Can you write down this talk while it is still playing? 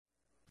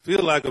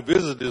Feel like a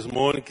visitor this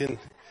morning.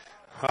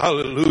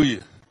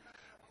 Hallelujah.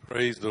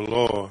 Praise the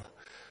Lord.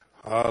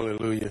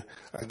 Hallelujah.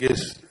 I guess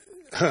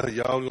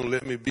y'all gonna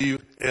let me be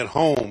at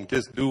home.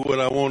 Just do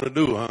what I want to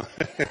do, huh?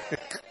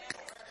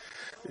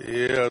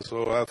 Yeah,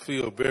 so I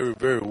feel very,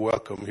 very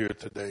welcome here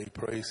today.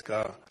 Praise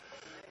God.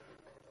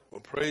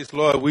 Well, praise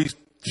Lord. We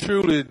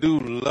truly do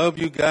love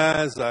you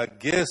guys. I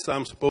guess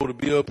I'm supposed to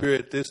be up here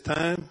at this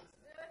time.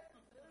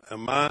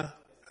 Am I?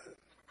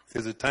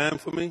 Is it time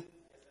for me?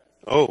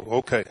 Oh,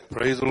 okay.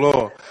 Praise the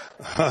Lord.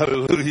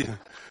 Hallelujah.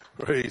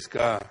 Praise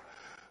God.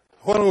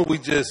 Why don't we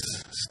just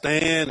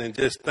stand and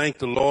just thank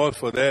the Lord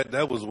for that?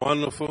 That was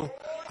wonderful.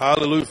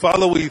 Hallelujah.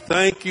 Father, we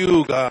thank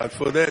you, God,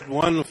 for that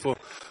wonderful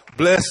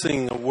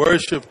blessing of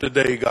worship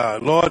today,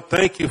 God. Lord,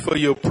 thank you for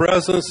your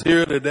presence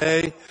here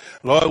today.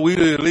 Lord, we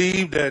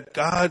believe that,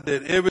 God,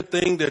 that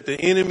everything that the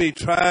enemy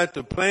tried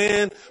to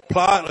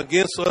plot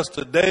against us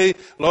today,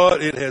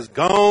 Lord, it has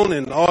gone.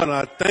 And Lord,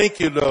 I thank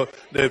you, Lord,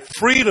 that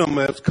freedom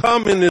has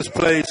come in this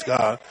place,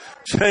 God.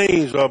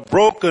 Chains are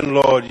broken,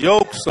 Lord.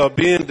 Yokes are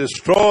being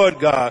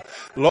destroyed, God.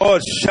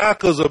 Lord,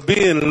 shackles are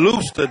being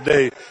loosed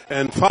today.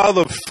 And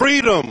Father,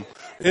 freedom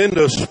in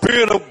the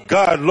Spirit of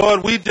God.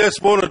 Lord, we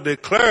just want to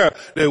declare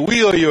that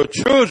we are your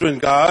children,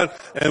 God,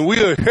 and we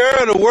are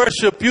here to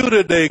worship you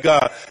today,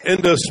 God,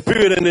 in the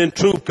Spirit and in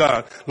truth,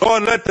 God.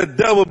 Lord, let the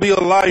devil be a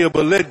liar,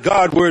 but let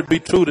God's word be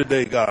true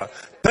today, God.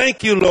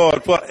 Thank you,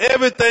 Lord, for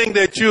everything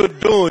that you're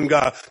doing,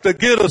 God, to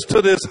get us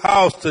to this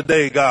house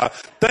today, God.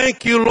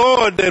 Thank you,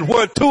 Lord, that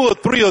where 2 or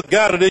 3 are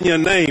gathered in your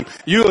name,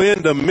 you're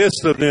in the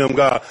midst of them,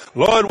 God.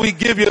 Lord, we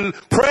give you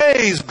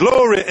praise,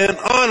 glory, and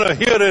honor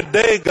here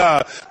today,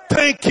 God.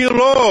 Thank you,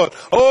 Lord.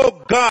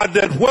 Oh, God,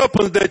 that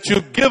weapons that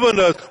you've given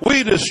us,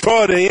 we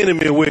destroy the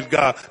enemy with,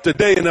 God,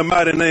 today in the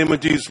mighty name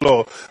of Jesus,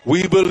 Lord.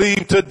 We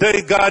believe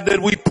today, God,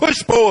 that we push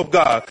forward,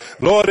 God.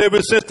 Lord,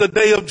 ever since the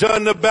day of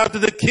John the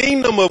Baptist, the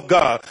kingdom of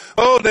God.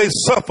 Oh, they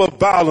suffer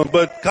violence,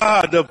 but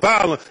God, the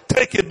violence,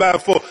 take it by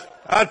force.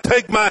 I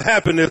take my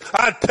happiness.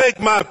 I take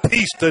my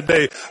peace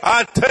today.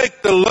 I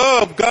take the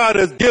love God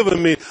has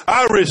given me.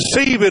 I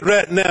receive it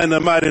right now in the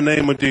mighty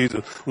name of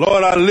Jesus.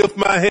 Lord, I lift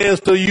my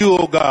hands to you,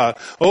 oh God.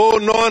 Oh,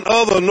 no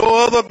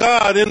other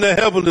God in the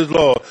heavens,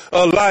 Lord,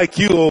 like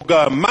you, oh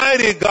God.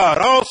 Mighty God,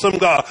 awesome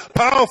God,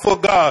 powerful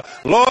God.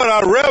 Lord,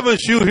 I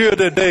reverence you here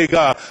today,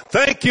 God.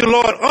 Thank you,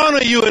 Lord.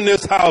 Honor you in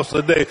this house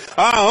today.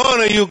 I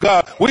honor you,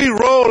 God. We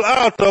roll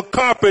out the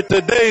carpet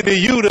today to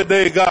you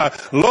today, God.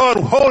 Lord,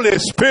 Holy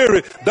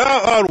Spirit,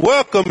 thou art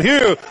welcome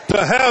here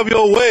to have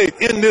your way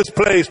in this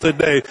place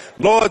today.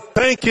 Lord,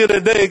 thank you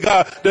today,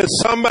 God, that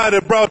somebody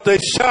brought their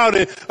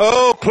shouting,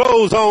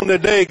 clothes on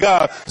today,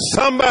 God.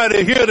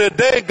 Somebody here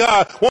today,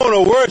 God, want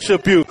to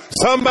worship you.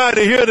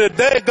 Somebody here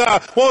today,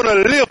 God, want to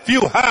lift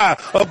you high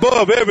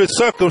above every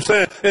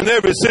circumstance and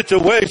every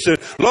situation.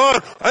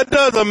 Lord, it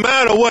doesn't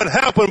matter what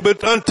happened,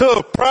 but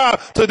until prior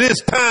to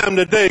this time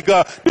today,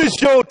 God,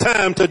 this your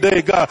time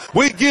today, God.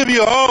 We give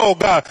you all,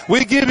 God.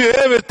 We give you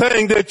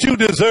everything that you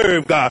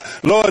deserve, God.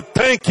 Lord,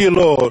 thank you,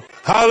 Lord.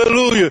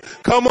 Hallelujah.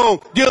 Come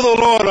on, give the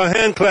Lord a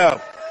hand clap.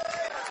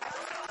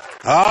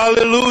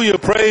 Hallelujah.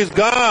 Praise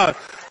God.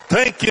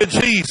 Thank you,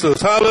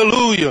 Jesus.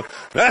 Hallelujah.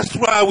 That's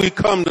why we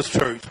come to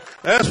church.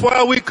 That's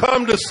why we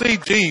come to see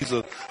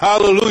Jesus.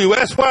 Hallelujah.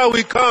 That's why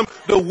we come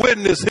to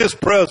witness his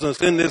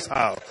presence in this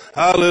house.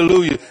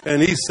 Hallelujah.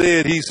 And he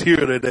said he's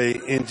here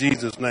today in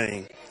Jesus'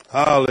 name.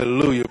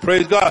 Hallelujah.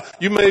 Praise God.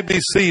 You may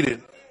be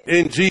seated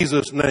in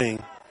Jesus' name.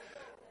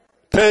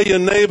 Tell your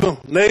neighbor,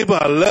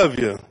 I love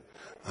you.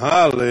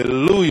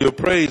 Hallelujah.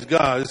 Praise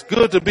God. It's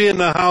good to be in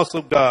the house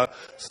of God.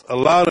 A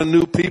lot of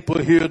new people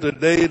here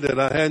today that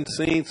I hadn't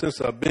seen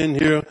since I've been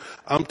here.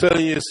 I'm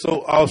telling you, it's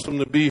so awesome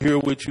to be here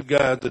with you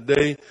guys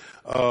today.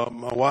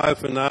 My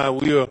wife and I,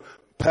 we are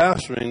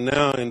pastoring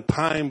now in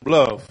Pine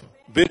Bluff,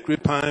 Victory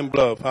Pine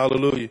Bluff.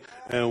 Hallelujah.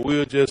 And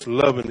we're just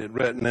loving it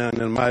right now in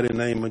the mighty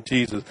name of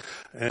Jesus.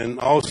 And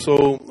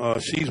also,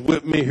 she's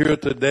with me here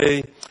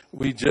today.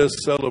 We just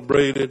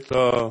celebrated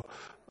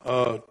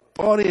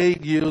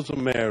 48 years of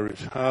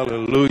marriage.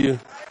 Hallelujah.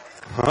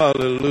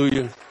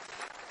 Hallelujah.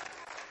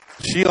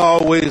 She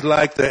always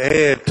liked to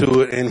add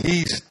to it, and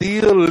he's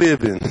still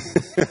living.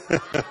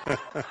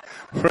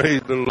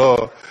 Praise the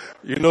Lord.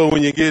 You know,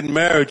 when you get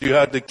married, you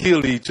have to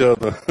kill each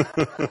other.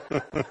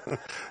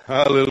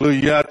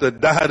 Hallelujah. You have to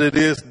die to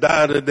this,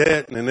 die to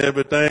that, and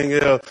everything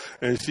else.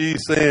 And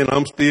she's saying,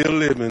 I'm still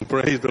living.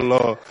 Praise the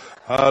Lord.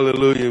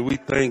 Hallelujah. We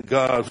thank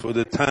God for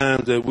the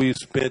times that we've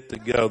spent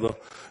together.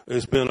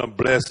 It's been a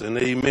blessing.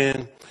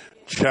 Amen.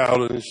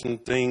 Challenging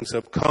things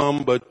have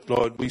come, but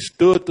Lord, we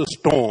stood the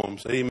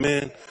storms.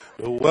 Amen.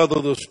 To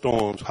weather the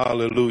storms.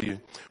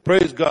 Hallelujah.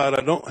 Praise God.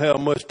 I don't have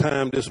much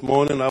time this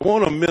morning. I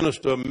want to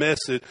minister a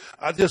message.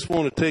 I just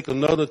want to take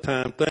another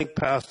time. Thank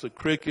Pastor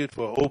Cricket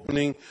for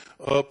opening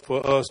up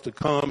for us to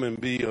come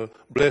and be a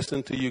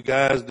blessing to you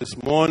guys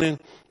this morning.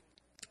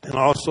 And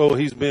also,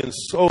 he's been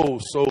so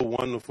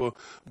wonderful,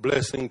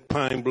 blessing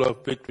Pine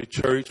Bluff Victory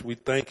Church. We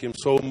thank him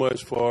so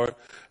much for it.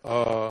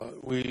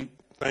 We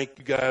thank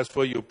you guys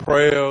for your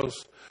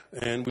prayers.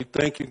 And we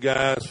thank you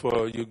guys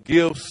for your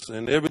gifts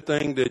and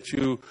everything that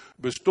you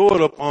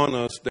bestowed upon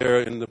us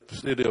there in the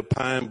city of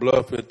Pine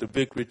Bluff at the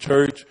Victory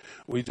Church.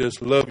 We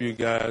just love you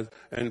guys.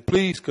 And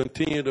please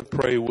continue to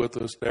pray with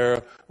us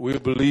there. We're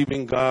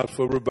believing God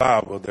for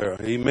revival there.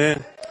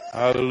 Amen.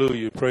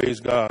 Hallelujah. Praise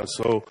God.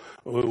 So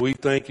we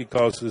thank you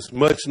because it's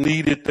much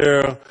needed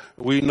there.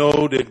 We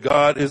know that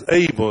God is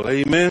able.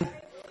 Amen.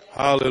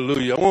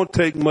 Hallelujah. I won't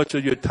take much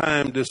of your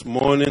time this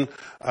morning.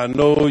 I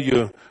know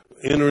you're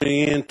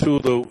entering into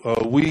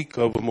the week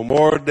of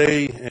Memorial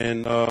Day,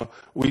 and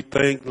we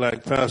thank,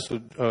 like Pastor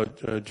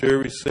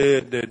Jerry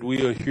said, that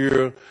we are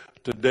here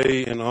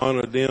today and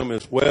honor them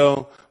as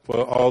well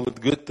for all the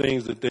good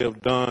things that they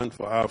have done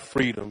for our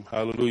freedom.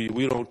 Hallelujah.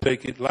 We don't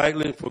take it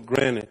lightly for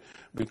granted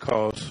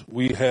because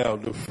we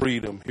have the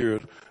freedom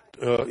here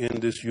in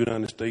this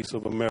United States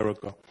of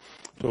America.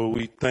 So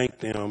we thank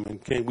them.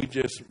 And can we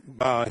just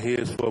bow our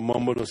heads for a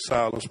moment of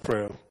silence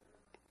prayer?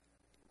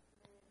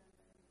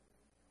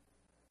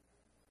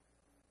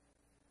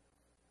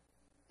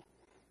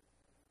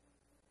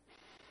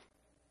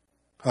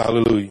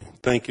 Hallelujah.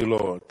 Thank you,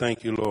 Lord.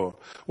 Thank you, Lord.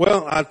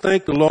 Well, I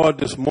thank the Lord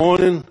this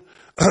morning.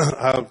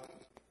 I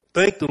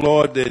thank the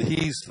Lord that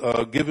he's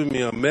given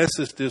me a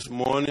message this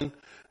morning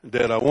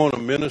that I want to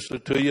minister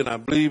to you, and I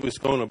believe it's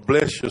going to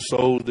bless your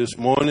soul this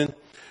morning.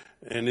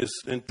 And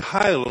it's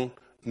entitled,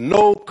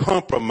 No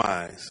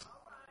Compromise.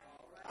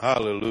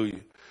 Hallelujah.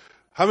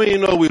 How many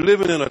of you know we're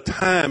living in a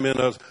time, in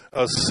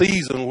a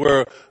season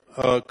where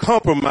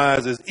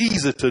compromise is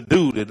easy to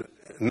do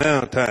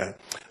now time.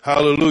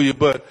 Hallelujah.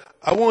 But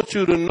I want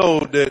you to know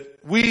that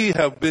we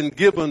have been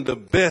given the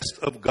best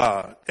of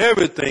God.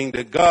 Everything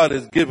that God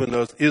has given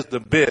us is the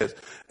best.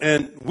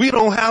 And we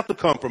don't have to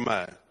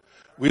compromise.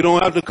 We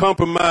don't have to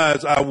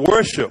compromise our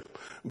worship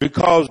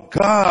because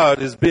God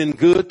has been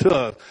good to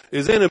us.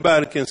 Is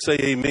anybody can say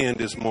amen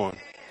this morning?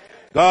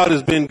 God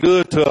has been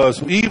good to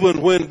us.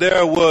 Even when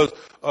there was,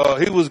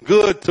 he was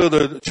good to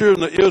the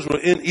children of Israel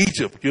in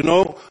Egypt. You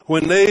know,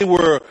 when they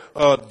were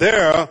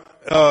there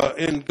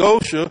in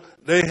Goshen,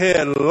 they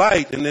had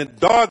light, and then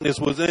darkness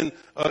was in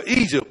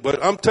Egypt.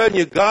 But I'm telling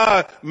you,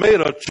 God made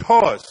a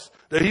choice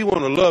that he want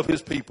to love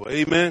his people.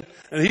 Amen.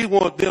 And he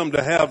want them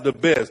to have the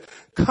best.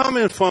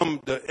 Coming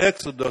from the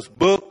Exodus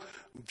book,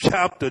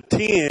 chapter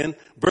 10,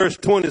 verse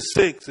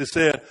 26, it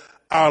said,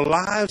 our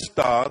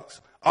livestock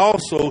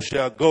also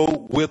shall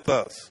go with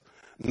us.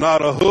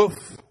 Not a hoof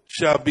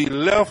shall be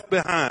left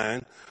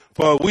behind,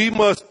 for we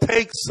must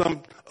take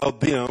some of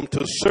them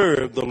to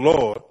serve the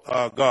Lord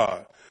our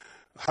God.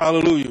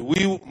 Hallelujah.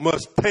 We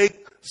must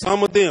take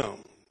some of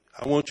them.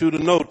 I want you to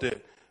note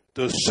that.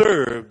 To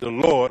serve the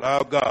Lord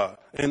our God.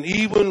 And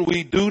even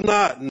we do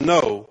not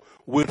know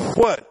with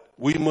what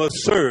we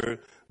must serve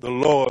the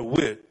Lord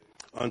with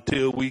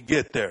until we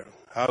get there.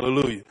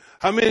 Hallelujah.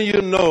 How many of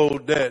you know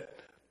that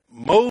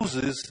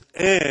Moses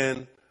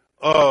and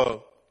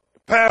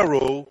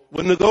Pharaoh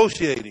were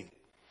negotiating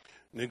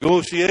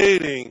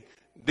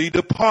the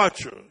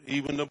departure?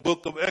 Even the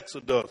book of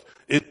Exodus,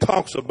 it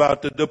talks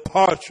about the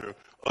departure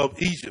of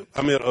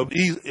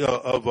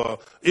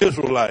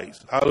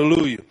Israelites.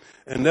 Hallelujah.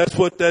 And that's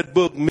what that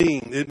book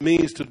means. It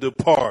means to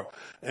depart.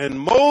 And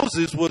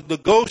Moses was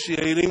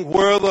negotiating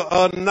whether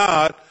or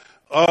not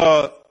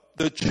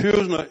the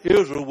children of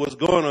Israel was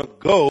going to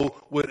go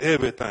with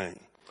everything.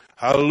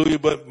 Hallelujah.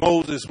 But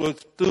Moses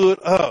stood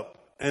up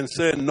and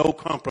said, no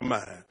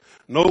compromise.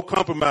 No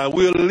compromise.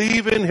 We're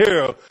leaving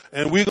here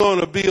and we're going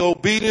to be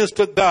obedience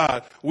to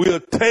God. We're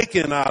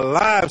taking our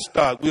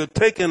livestock. We're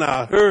taking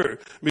our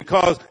herd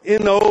because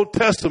in the Old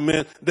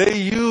Testament, they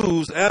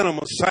used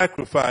animal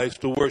sacrifice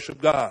to worship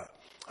God.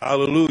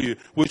 Hallelujah.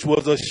 Which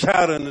was a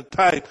shadow and a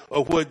type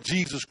of what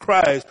Jesus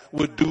Christ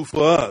would do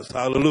for us.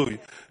 Hallelujah.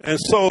 And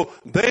so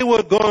they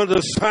were going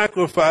to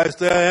sacrifice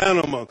their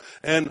animal.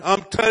 And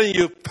I'm telling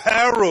you,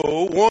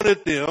 Pharaoh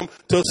wanted them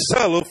to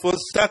settle for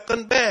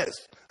second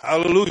best.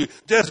 Hallelujah.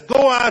 Just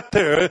go out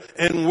there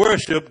and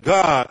worship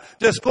God.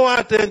 Just go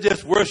out there and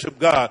just worship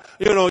God.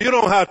 You know, you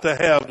don't have to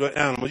have the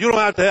animals. You don't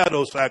have to have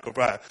those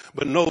sacrifices.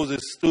 But Moses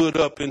stood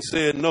up and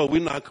said, no,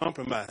 we're not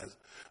compromising.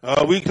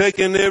 We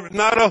taking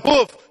not a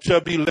hoof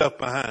shall be left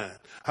behind.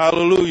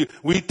 Hallelujah.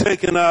 We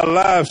taking our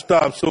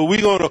livestock, so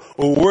we're going to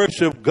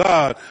worship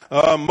God.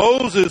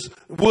 Moses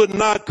would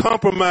not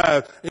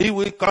compromise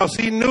because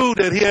he knew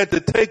that he had to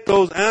take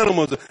those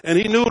animals, and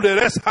he knew that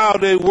that's how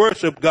they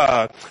worship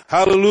God.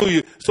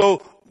 Hallelujah.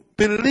 So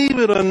believe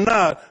it or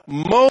not,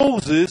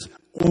 Moses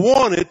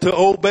wanted to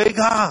obey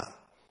God.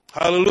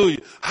 Hallelujah.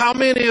 How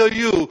many of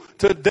you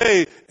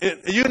today,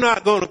 you're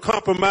not going to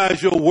compromise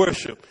your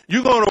worship.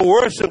 You're going to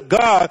worship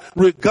God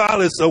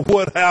regardless of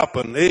what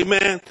happened.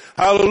 Amen.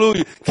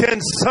 Hallelujah. Can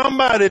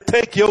somebody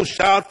take your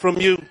shout from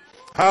you?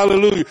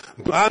 Hallelujah.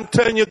 I'm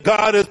telling you,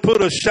 God has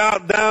put a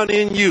shout down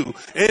in you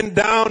and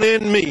down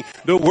in me.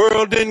 The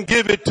world didn't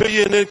give it to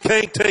you and it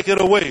can't take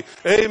it away.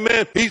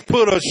 Amen. He's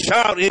put a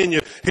shout in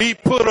you. He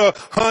put a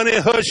honey,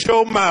 hush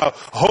your mouth.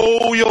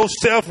 Hold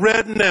yourself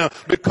right now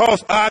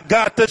because I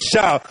got the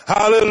shout.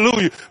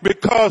 Hallelujah.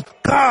 Because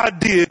God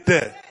did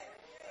that.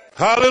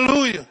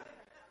 Hallelujah.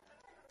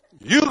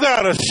 You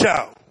got to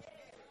shout.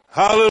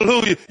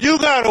 Hallelujah. You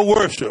got to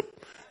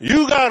worship.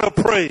 You got to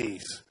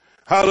praise.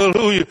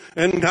 Hallelujah.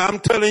 And I'm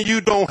telling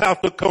you, don't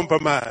have to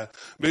compromise,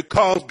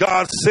 because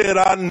God said,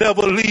 I'll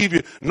never leave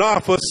you nor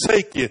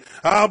forsake you.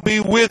 I'll be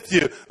with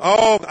you.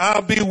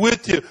 I'll be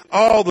with you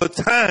all the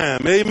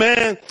time.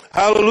 Amen.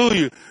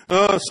 Hallelujah.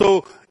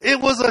 So it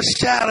was a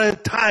shadow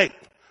type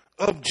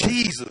of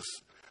Jesus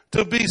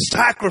to be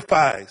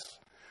sacrificed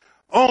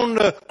on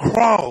the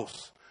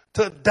cross,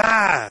 to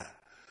die.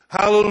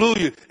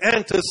 Hallelujah.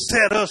 And to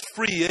set us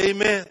free.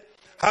 Amen.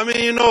 How many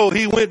of you know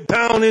he went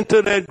down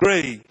into that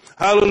grave?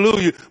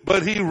 Hallelujah.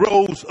 But he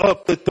rose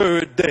up the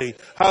third day.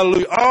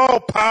 Hallelujah. All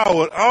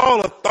power,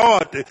 all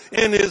authority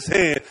in his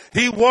hand.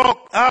 He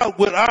walked out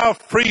with our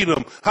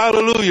freedom.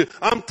 Hallelujah.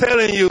 I'm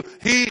telling you,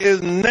 he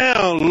is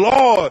now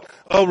Lord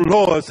of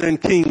lords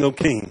and King of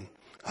kings.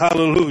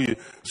 Hallelujah.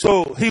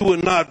 So he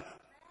would not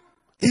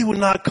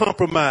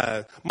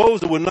compromise.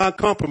 Moses would not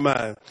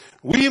compromise.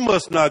 We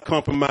must not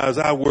compromise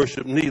our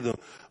worship neither.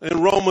 In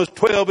Romans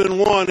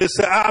 12:1, it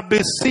said, I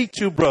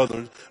beseech you,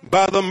 brothers,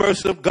 by the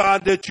mercy of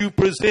God, that you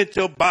present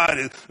your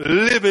bodies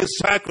living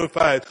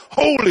sacrifice,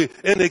 holy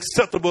and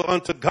acceptable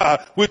unto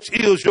God, which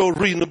is your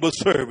reasonable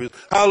service.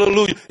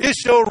 Hallelujah.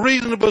 It's your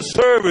reasonable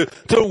service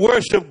to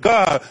worship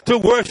God, to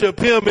worship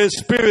him in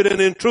spirit and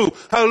in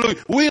truth.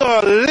 Hallelujah. We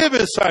are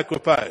living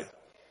sacrifice.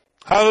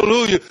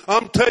 Hallelujah.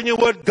 I'm telling you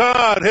what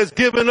God has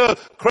given us.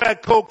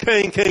 Crack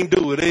cocaine can't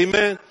do it.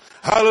 Amen.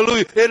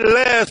 Hallelujah. It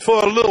lasts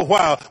for a little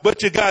while,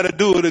 but you got to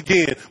do it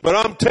again. But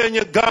I'm telling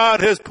you, God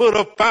has put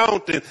a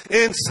fountain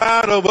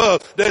inside of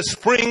us that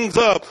springs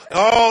up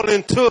all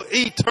into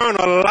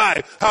eternal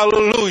life.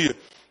 Hallelujah.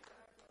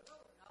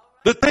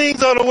 The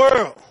things of the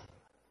world,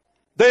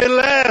 they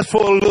last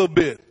for a little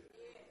bit.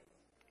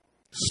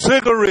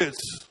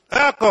 Cigarettes,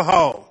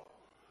 alcohol.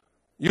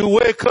 You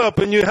wake up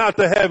and you have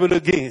to have it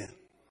again.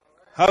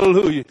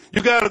 Hallelujah.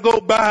 You got to go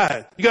buy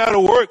it. You got to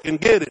work and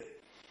get it.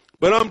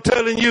 But I'm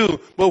telling you,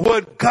 but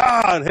what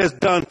God has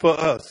done for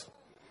us.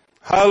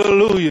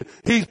 Hallelujah.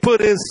 He's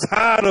put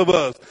inside of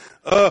us.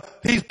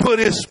 He's put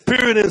his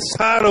spirit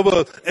inside of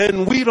us,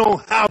 and we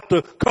don't have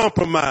to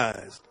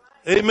compromise.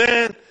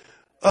 Amen.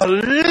 A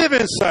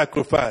living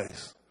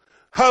sacrifice.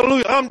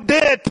 Hallelujah. I'm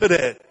dead to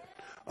that.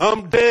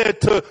 I'm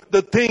dead to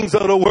the things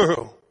of the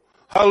world.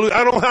 Hallelujah.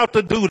 I don't have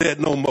to do that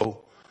no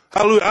more.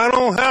 Hallelujah. I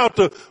don't have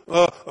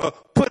to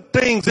put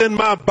things in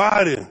my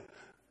body.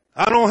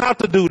 I don't have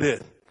to do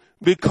that,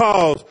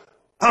 because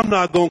I'm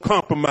not going to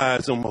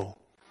compromise no more.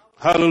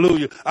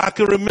 Hallelujah. I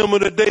can remember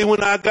the day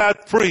when I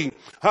got free.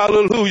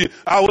 Hallelujah.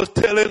 I was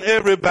telling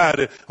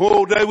everybody,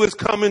 they was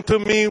coming to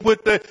me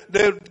with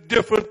their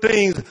different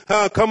things.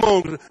 Come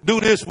on, do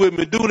this with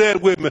me, do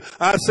that with me.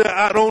 I said,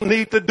 I don't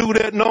need to do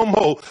that no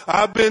more.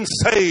 I've been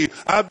saved.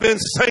 I've been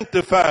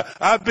sanctified.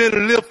 I've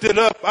been lifted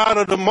up out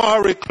of the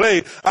miry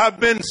clay. I've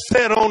been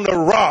set on the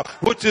rock,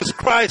 which is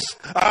Christ.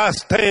 I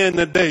stand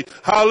today.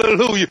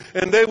 Hallelujah.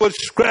 And they would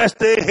scratch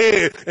their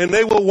head and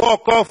they would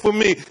walk off of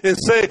me and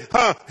say,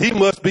 he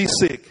must be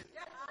sick.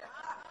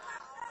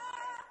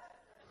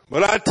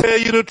 But I tell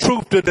you the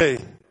truth today.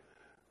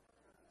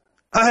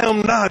 I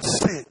am not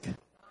sick.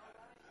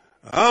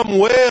 I'm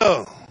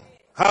well.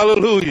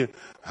 Hallelujah.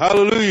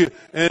 Hallelujah.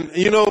 And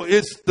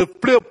it's the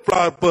flip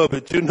flop of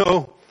it.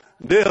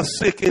 They're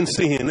sick in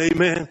sin.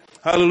 Amen.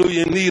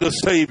 Hallelujah. In need of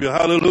Savior.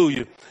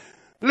 Hallelujah.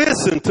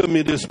 Listen to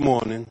me this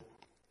morning.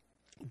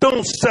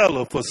 Don't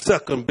settle for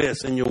second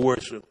best in your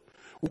worship.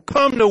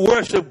 Come to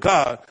worship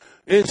God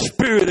in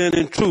spirit and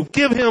in truth.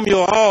 Give him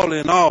your all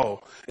in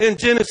all. In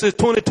Genesis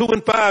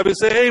 22:5, it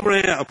says,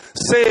 Abraham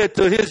said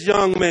to his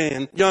young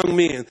men,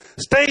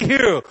 stay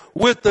here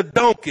with the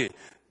donkey.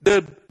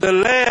 The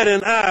lad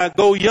and I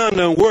go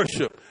yonder and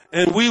worship,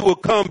 and we will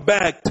come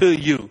back to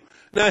you.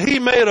 Now, he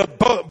made a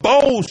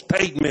bold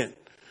statement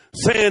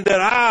saying that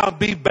I'll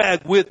be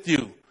back with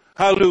you.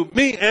 Hallelujah.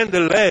 Me and the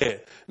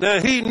lad. Now,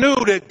 he knew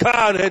that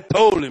God had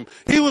told him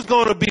he was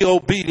going to be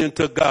obedient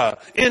to God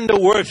in the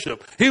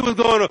worship. He was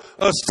going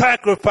to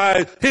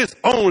sacrifice his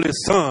only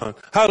son.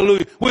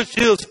 Hallelujah. Which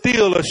is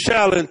still a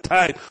shadowing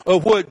type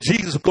of what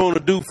Jesus is going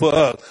to do for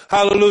us.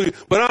 Hallelujah.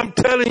 But I'm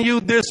telling you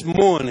this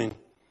morning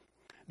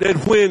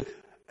that when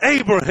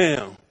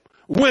Abraham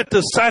went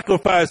to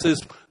sacrifice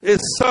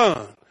his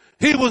son,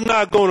 he was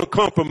not going to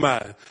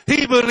compromise.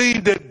 He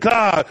believed that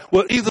God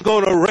was either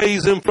going to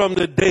raise him from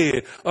the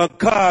dead or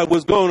God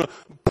was going to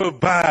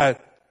provide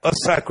a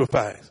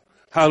sacrifice.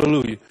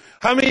 Hallelujah.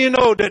 How many of you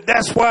know that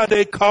that's why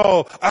they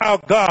call our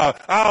God,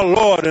 our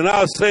Lord and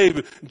our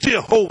Savior,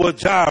 Jehovah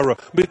Jireh,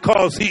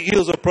 because he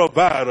is a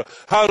provider.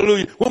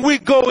 Hallelujah. When we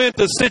go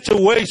into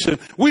situation,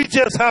 we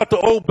just have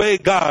to obey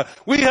God.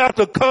 We have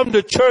to come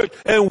to church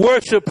and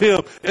worship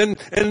him and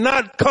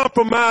not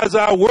compromise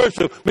our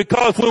worship,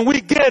 because when we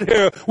get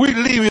here, we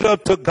leave it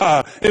up to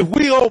God. If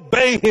we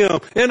obey him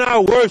in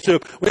our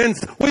worship, and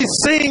we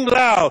sing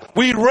loud,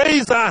 we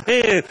raise our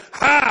hand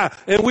high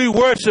and we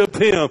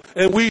worship him,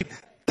 and we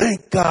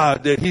thank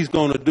God that he's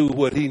going to do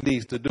what he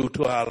needs to do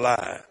to our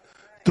lives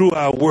through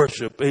our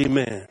worship.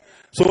 Amen.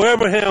 So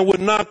Abraham would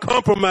not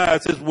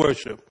compromise his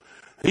worship.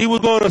 He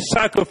was going to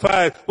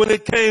sacrifice when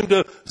it came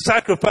to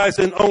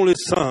sacrificing only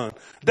son.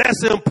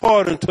 That's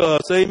important to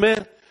us.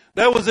 Amen.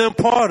 That was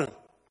important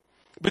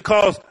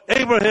because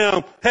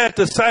Abraham had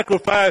to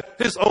sacrifice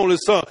his only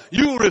son.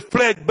 You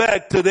reflect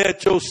back to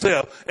that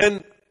yourself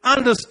and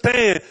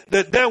understand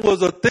that that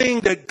was a thing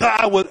that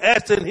God was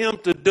asking him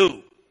to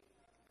do.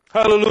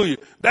 Hallelujah.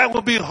 That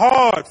would be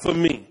hard for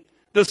me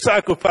to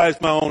sacrifice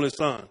my only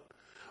son.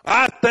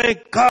 I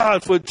thank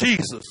God for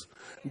Jesus,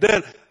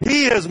 that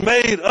he has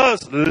made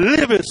us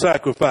living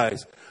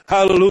sacrifice.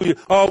 Hallelujah.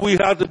 All we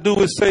have to do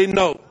is say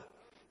no.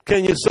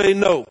 Can you say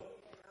no?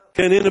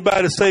 Can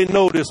anybody say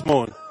no this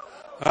morning?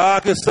 I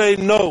can say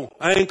no.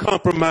 I ain't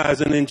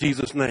compromising in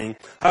Jesus' name.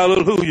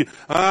 Hallelujah.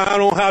 I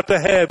don't have to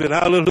have it.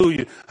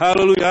 Hallelujah.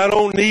 Hallelujah. I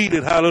don't need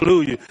it.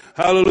 Hallelujah.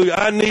 Hallelujah.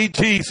 I need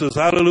Jesus.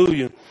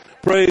 Hallelujah.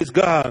 Praise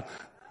God.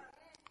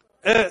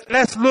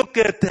 Let's look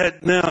at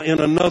that now in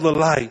another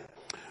light.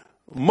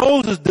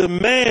 Moses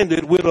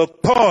demanded with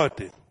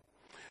authority,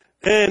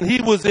 and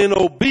he was in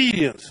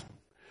obedience,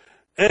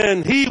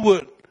 and he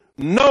would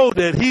know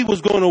that he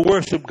was going to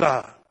worship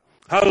God.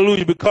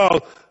 Hallelujah. Because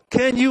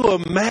can you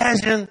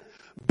imagine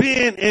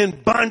being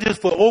in bondage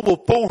for over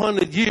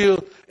 400 years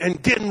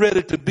and getting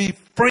ready to be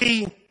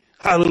free?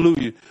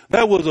 Hallelujah.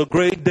 That was a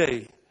great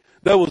day.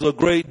 That was a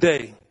great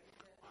day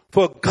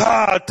for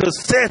God to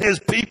set his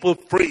people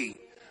free.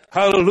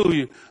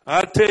 Hallelujah.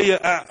 I tell you,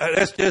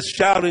 that's just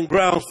shouting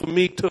grounds for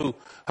me too.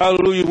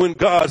 Hallelujah. When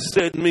God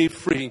set me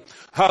free.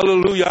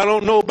 Hallelujah. I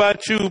don't know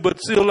about you, but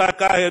feel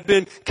like I have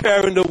been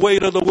carrying the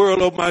weight of the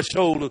world on my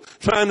shoulders,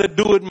 trying to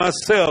do it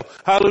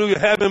myself. Hallelujah.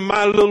 Having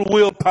my little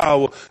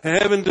willpower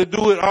and having to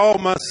do it all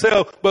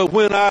myself. But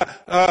when I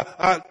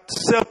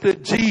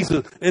accepted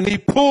Jesus and he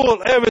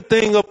pulled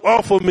everything up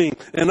off of me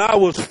and I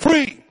was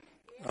free,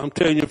 I'm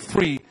telling you,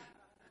 free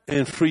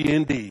and free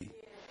indeed.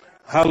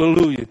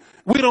 Hallelujah.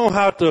 We don't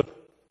have to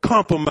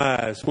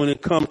compromise when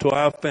it comes to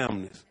our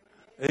families.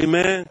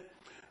 Amen.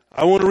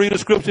 I want to read a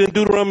scripture in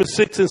Deuteronomy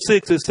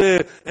 6:6. It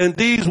says, and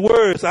these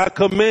words I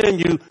command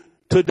you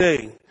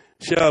today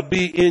shall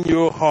be in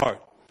your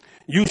heart.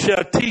 You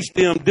shall teach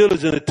them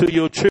diligently to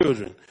your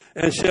children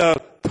and shall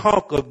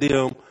talk of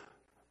them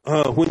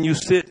when you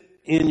sit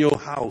in your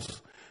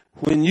house,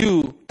 when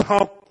you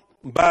talk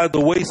by the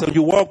wayside,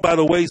 you walk by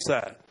the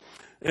wayside,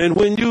 and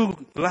when you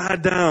lie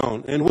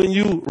down and when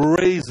you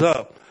rise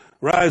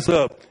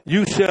up,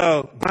 you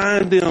shall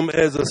bind them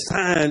as a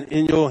sign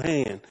in your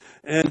hand,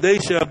 and they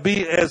shall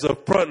be as a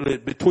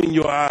frontlet between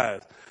your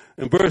eyes.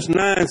 And verse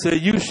 9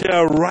 says, you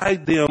shall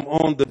write them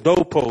on the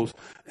doorpost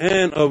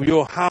and of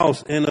your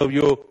house and of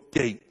your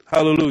gate.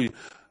 Hallelujah.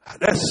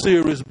 That's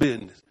serious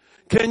business.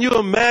 Can you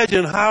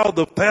imagine how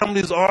the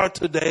families are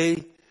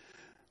today?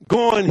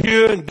 Going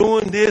here and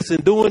doing this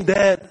and doing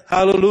that.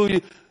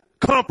 Hallelujah.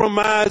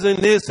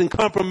 Compromising this and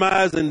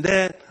compromising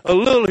that. A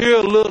little here,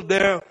 a little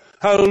there.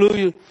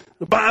 Hallelujah.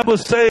 The Bible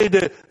says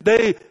that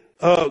they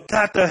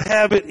got to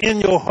have it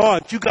in your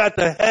heart. You got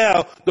to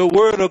have the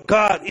word of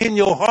God in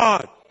your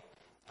heart.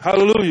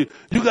 Hallelujah.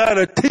 You got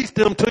to teach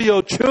them to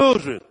your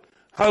children.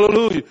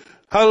 Hallelujah.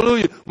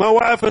 Hallelujah. My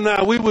wife and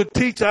I, we would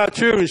teach our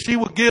children. She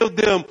would give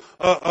them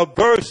a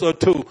verse or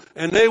two,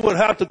 and they would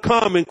have to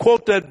come and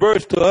quote that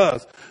verse to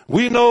us.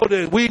 We knew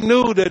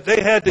that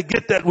they had to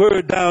get that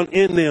word down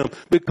in them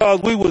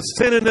because we were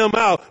sending them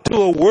out to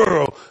a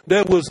world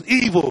that was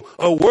evil,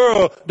 a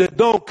world that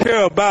don't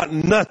care about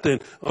nothing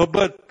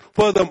but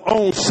for their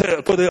own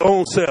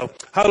self.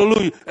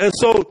 Hallelujah. And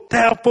so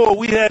therefore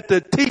we had to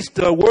teach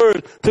the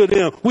word to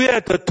them. We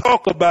had to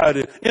talk about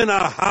it in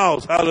our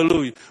house.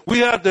 Hallelujah. We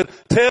had to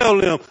tell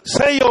them,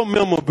 say your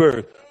memory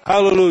verse.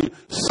 Hallelujah.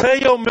 Say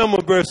your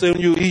memory verse and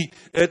you eat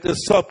at the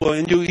supper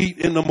and you eat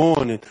in the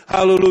morning.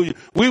 Hallelujah.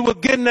 We were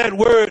getting that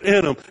word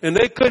in them, and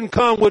they couldn't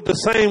come with the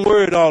same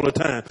word all the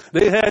time.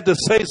 They had to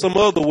say some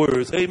other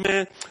words.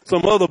 Amen.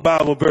 Some other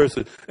Bible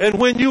verses. And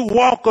when you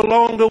walk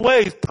along the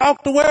way,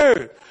 talk the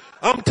word.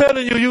 I'm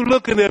telling you, you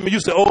looking at me,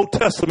 you say Old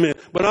Testament,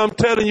 but I'm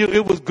telling you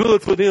it was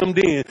good for them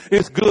then.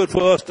 It's good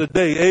for us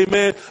today.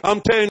 Amen.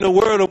 I'm telling you the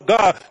word of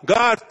God.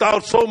 God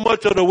thought so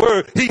much of the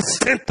word. He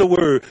sent the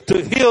word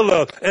to heal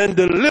us and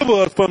deliver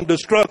us from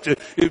destruction.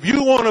 If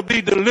you want to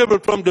be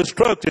delivered from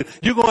destruction,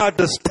 you're going to have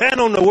to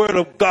stand on the word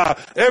of God.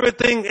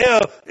 Everything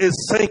else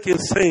is sinking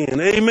sand.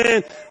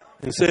 Amen.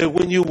 And said,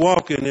 when you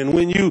walking and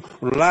when you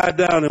lie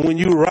down and when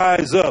you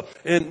rise up,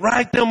 and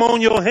write them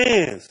on your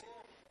hands.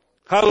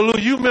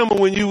 Hallelujah. You remember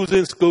when you was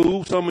in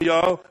school, some of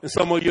y'all, and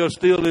some of you are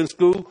still in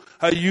school,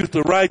 how you used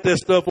to write that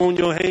stuff on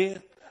your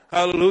hand?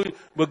 Hallelujah.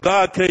 But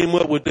God came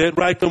up with that.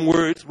 Write them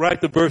words,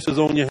 write the verses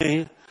on your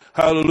hand.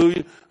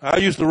 Hallelujah. I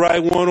used to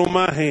write one on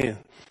my hand.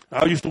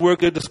 I used to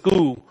work at the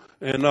school,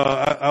 and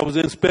I was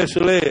in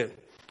special ed.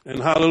 And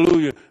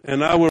hallelujah.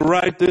 And I would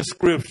write this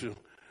scripture.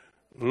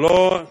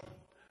 Lord,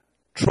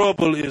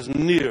 trouble is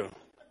near,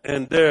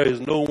 and there is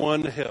no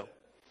one to help.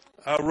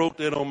 I wrote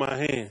that on my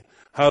hand.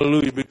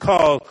 Hallelujah.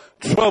 Because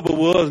trouble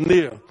was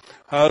near.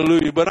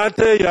 Hallelujah. But I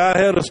tell you, I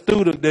had a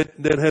student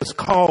that has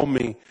called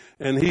me,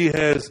 and he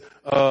has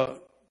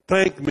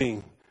thanked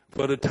me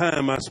for the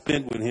time I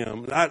spent with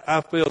him.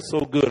 I felt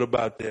so good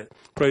about that.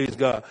 Praise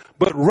God.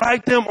 But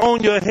write them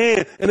on your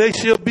hand, and they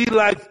shall be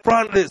like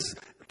frontlets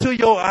to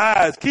your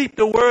eyes. Keep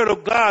the word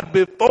of God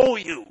before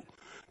you.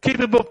 Keep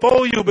it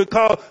before you,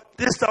 because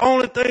this is the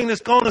only thing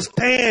that's going to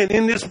stand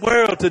in this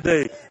world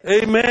today.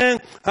 Amen.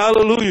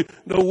 Hallelujah.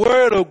 The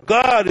word of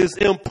God is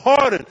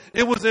important.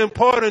 It was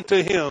important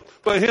to him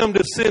for him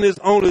to send his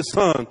only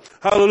son.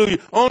 Hallelujah.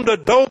 On the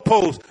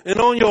doorpost and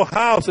on your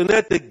house and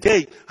at the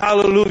gate.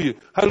 Hallelujah.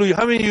 Hallelujah.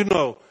 How many of you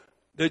know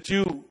that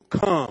you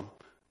come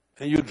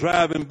and you're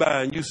driving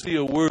by and you see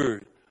a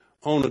word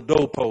on the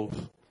doorpost?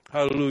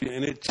 Hallelujah.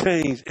 And it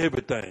changed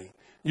everything.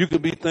 You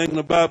could be thinking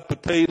about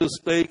potato,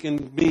 steak,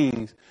 and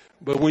beans.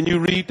 But when you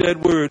read that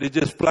word, it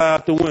just fly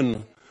out the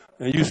window.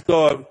 And you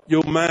start,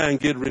 your mind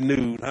get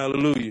renewed.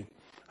 Hallelujah.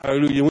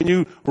 Hallelujah. When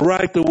you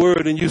write the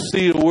word and you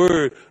see a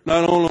word,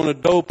 not only on the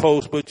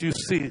doorpost, but you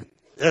see it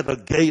at a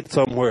gate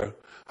somewhere.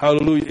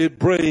 Hallelujah. It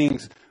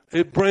brings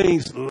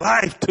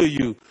life to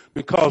you,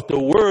 because the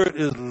word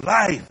is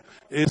life.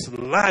 It's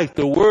life.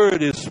 The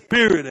word is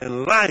spirit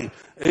and life.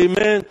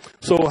 Amen.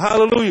 So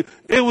hallelujah.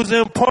 It was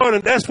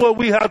important. That's what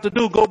we have to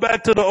do. Go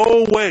back to the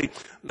old way.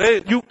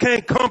 You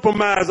can't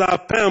compromise our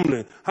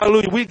family.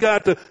 Hallelujah. We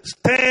got to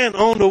stand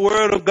on the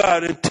word of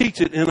God and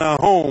teach it in our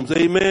homes.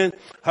 Amen.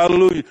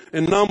 Hallelujah.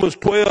 In Numbers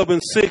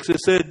 12:6, it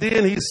said,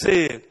 then he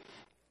said,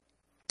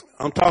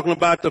 I'm talking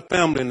about the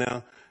family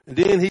now. And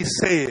then he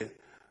said,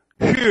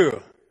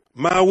 hear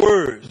my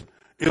words.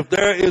 If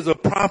there is a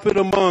prophet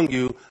among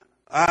you,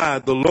 I,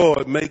 the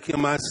Lord, make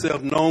him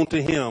myself known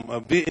to him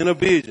in a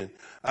vision.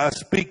 I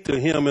speak to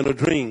him in a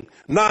dream.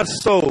 Not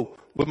so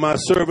with my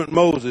servant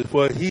Moses,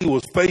 for he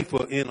was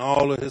faithful in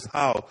all of his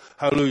house.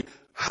 Hallelujah.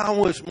 How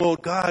much more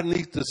God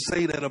needs to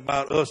say that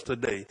about us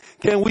today?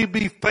 Can we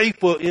be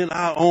faithful in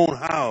our own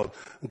house?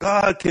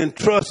 God can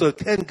trust us.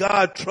 Can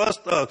God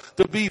trust us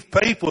to be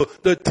faithful,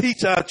 to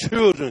teach our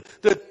children,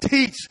 to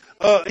teach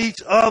each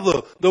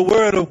other the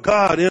word of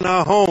God in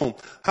our home?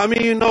 How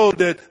many of you know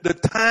that the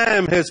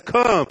time has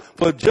come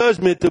for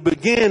judgment to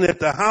begin at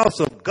the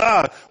house of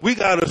God? We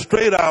got to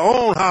straighten our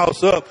own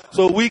house up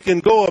so we can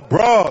go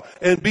abroad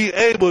and be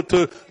able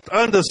to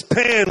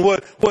understand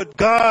what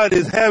God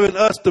is having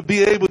us to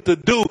be able to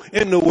do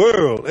in the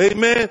world.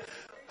 Amen.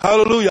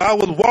 Hallelujah. I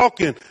was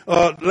walking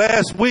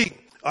last week.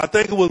 I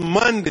think it was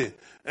Monday.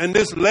 And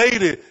this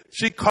lady,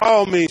 she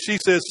called me. She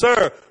said,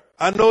 sir,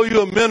 I know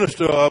you're a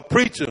minister, a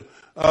preacher.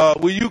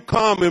 Will you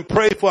come and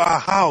pray for our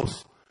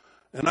house?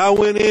 And I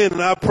went in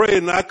and I prayed,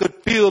 and I could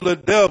feel the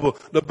devil.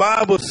 The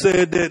Bible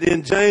said that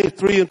in James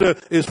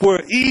 3:3, it's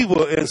where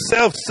evil and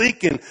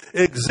self-seeking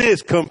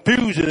exist,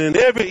 confusion, and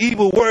every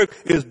evil work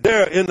is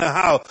there in the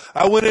house.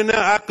 I went in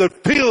there, I could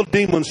feel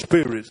demon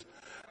spirits.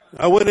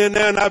 I went in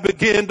there and I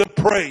began to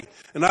pray.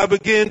 And I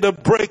began to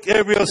break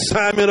every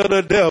assignment of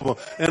the devil.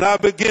 And I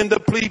began to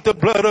plead the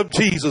blood of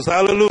Jesus.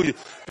 Hallelujah.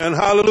 And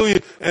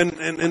hallelujah. And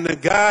the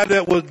guy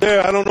that was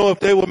there, I don't know if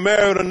they were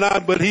married or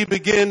not, but he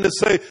began to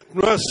say,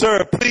 well,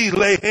 sir, please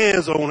lay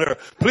hands on her.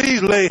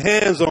 Please lay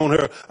hands on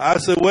her. I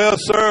said, well,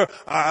 sir,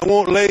 I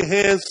won't lay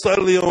hands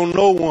suddenly on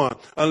no one.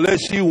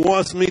 Unless she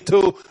wants me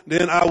to,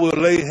 then I will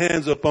lay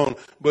hands upon her.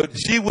 But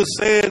she was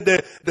saying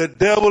that the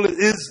devil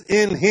is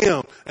in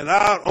him. And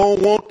I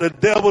don't want the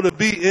devil to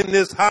be in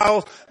this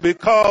house,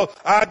 because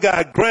I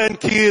got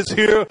grandkids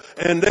here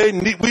and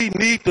we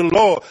need the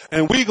Lord.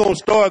 And we going to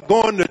start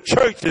going to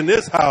church in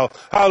this house.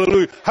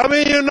 Hallelujah. How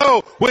many of you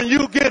know when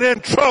you get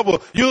in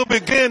trouble, you'll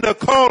begin to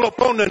call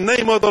upon the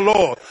name of the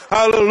Lord?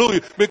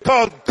 Hallelujah.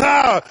 Because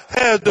God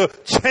has the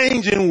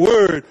changing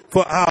word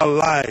for our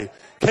life.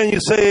 Can you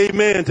say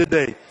amen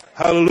today?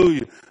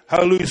 Hallelujah.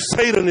 Hallelujah.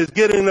 Satan is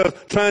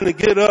trying to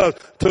get us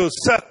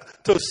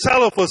to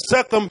settle for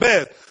second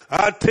best.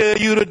 I tell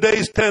you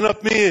today, stand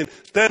up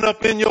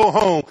in your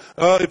home.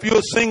 If you're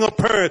a single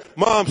parent,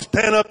 mom,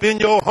 stand up in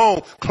your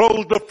home.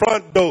 Close the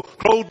front door,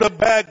 close the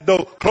back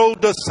door, close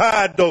the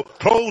side door,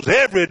 close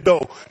every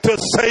door to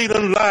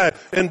Satan's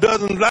life, and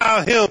doesn't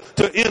allow him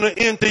to enter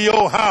into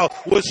your house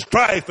with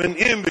strife and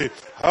envy.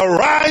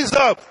 Arise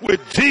up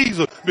with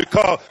Jesus,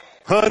 because,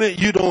 honey,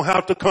 you don't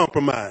have to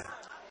compromise.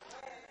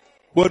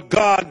 What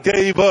God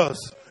gave us,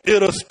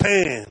 it'll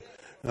stand.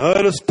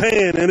 It'll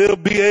stand, and it'll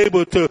be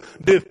able to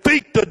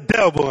defeat the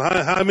devil.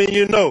 How many of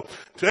you know?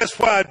 That's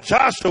why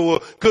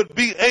Joshua could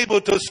be able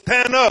to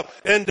stand up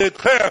and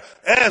declare,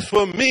 as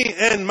for me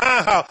and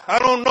my house, I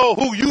don't know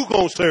who you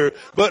gonna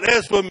serve, but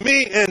as for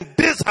me and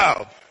this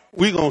house,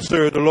 we gonna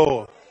serve the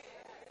Lord.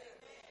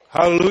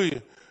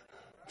 Hallelujah.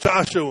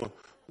 Joshua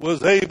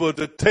was able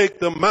to take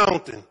the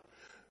mountain.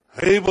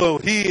 He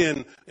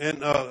and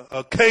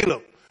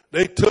Caleb,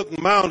 they took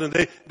mountains.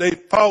 They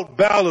fought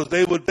battles.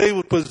 They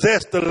would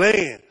possess the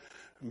land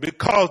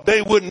because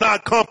they would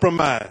not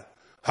compromise.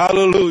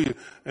 Hallelujah.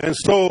 And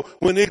so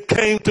when it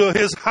came to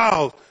his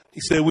house,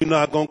 he said, we're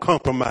not going to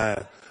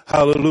compromise.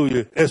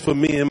 Hallelujah. As for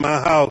me and my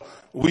house,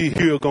 we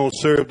here going to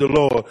serve the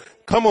Lord.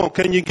 Come on.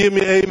 Can you give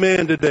me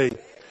amen today?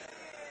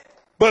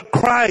 But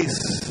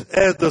Christ,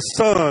 as the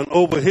son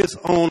over his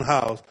own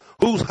house,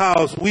 whose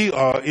house we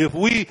are, if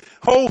we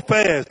hold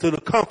fast to the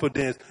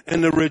confidence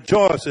and the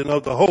rejoicing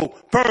of the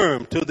hope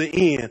firm to the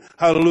end.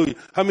 Hallelujah.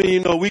 How many of you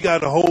know we got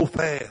to hold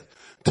fast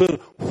to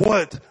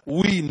what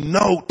we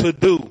know to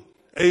do?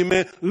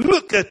 Amen.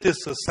 Look at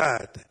this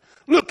society.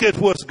 Look at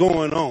what's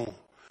going on.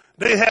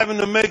 They having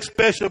to make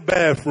special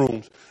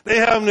bathrooms. They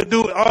having to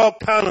do all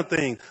kind of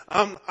things.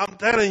 I'm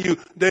telling you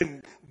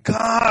that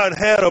God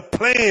had a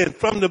plan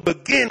from the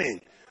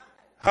beginning.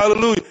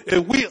 Hallelujah.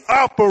 If we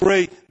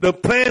operate the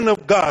plan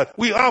of God,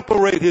 we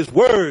operate his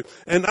word,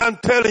 and I'm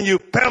telling you,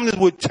 families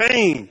would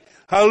change.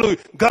 Hallelujah.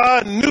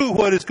 God knew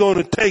what it's going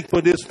to take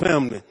for this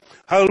family.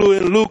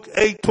 Hallelujah. In Luke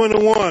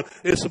 8:21,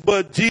 it's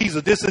but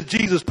Jesus. This is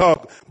Jesus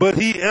talking. But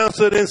he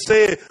answered and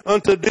said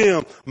unto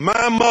them,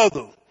 my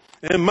mother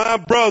and my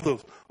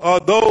brothers are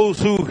those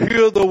who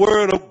hear the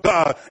word of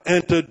God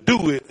and to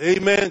do it.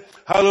 Amen.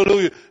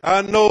 Hallelujah.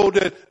 I know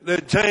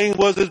that James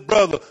was his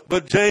brother,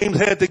 but James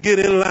had to get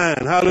in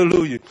line.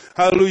 Hallelujah.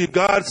 Hallelujah.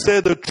 God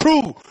said the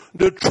true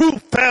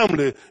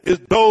family is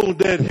those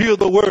that hear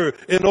the word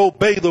and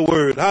obey the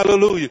word.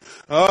 Hallelujah.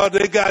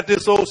 They got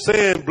this old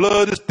saying,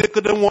 blood is thicker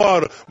than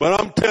water.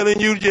 But I'm telling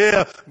you,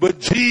 but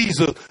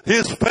Jesus,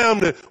 his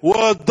family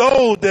was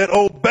those that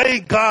obey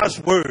God's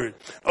word.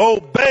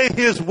 Obey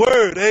his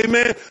word.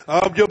 Amen.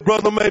 Your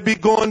brother may be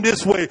going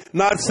this way,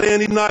 not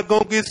saying he's not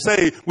going to get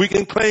saved. We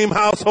can claim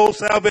household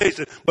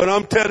salvation. But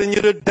I'm telling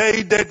you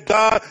today that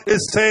God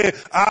is saying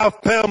our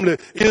family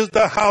is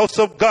the house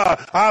of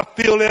God. I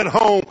feel at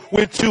home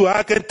with you.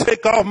 I can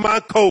take off my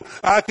coat.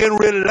 I can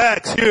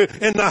relax here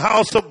in the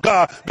house of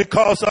God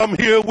because I'm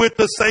here with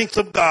the saints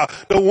of God,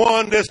 the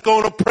one that's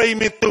going to pray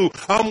me through.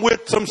 I'm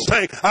with some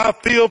saints. I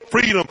feel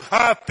freedom.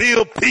 I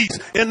feel peace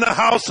in the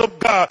house of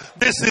God.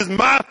 This is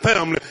my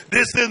family.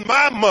 This is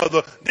my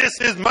mother.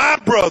 This is my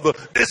brother.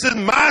 This is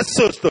my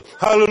sister.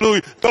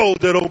 Hallelujah. Those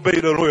that obey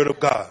the word of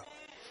God.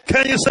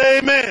 Can you say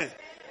amen?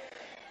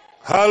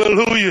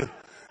 Hallelujah.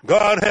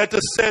 God had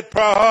to set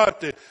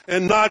priority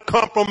and not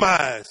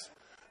compromise.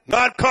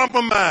 Not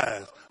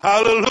compromise.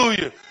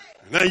 Hallelujah.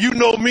 Now you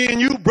know me and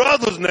you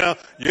brothers now.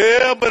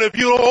 Yeah, but if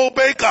you don't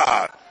obey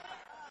God,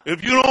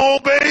 if you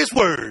don't obey his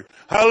word,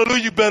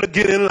 hallelujah, you better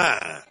get in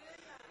line.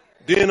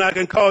 Then I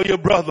can call your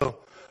brother.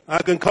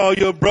 I can call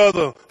your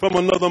brother from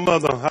another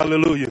mother.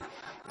 Hallelujah.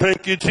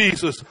 Thank you,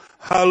 Jesus.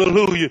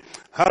 Hallelujah.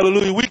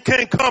 Hallelujah. We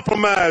can't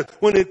compromise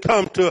when it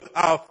comes to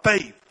our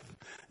faith.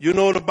 You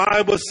know, the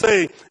Bible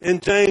say in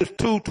James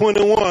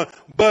 2:21,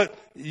 but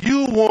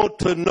you want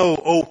to know,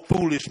 O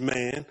foolish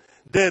man,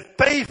 that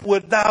faith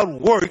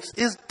without works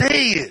is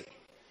dead.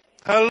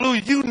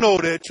 Hallelujah. You know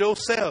that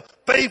yourself.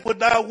 Faith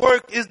without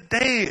work is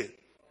dead.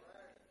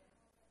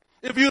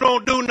 If you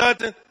don't do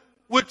nothing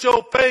with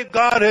your faith,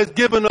 God has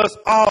given us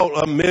all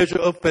a measure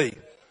of faith.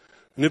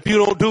 And if you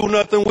don't do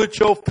nothing with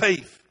your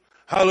faith,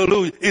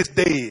 hallelujah, it's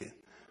dead.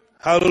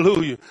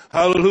 Hallelujah.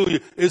 Hallelujah.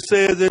 It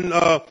says in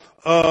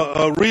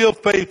real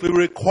faith, it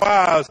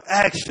requires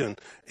action.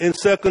 In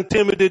 2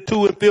 Timothy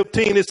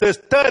 2:15, it says,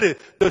 study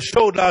to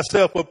show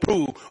thyself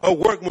approved, a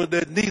workman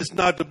that needs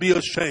not to be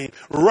ashamed,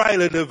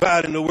 rightly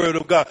dividing the word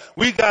of God.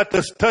 We got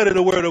to study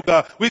the word of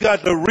God. We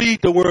got to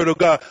read the word of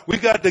God. We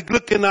got to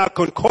look in our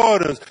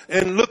concordance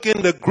and look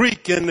in the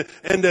Greek and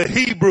the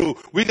Hebrew.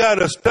 We got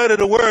to study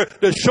the word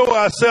to show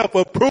ourselves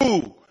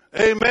approved.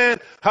 Amen.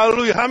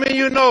 Hallelujah. How many of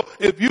you know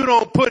if you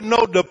don't put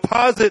no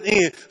deposit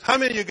in, how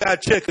many of you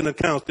got checking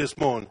accounts this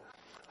morning?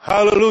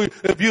 Hallelujah.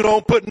 If you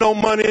don't put no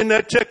money in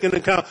that checking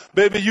account,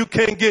 baby, you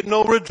can't get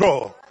no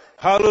withdrawal.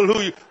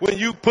 Hallelujah. When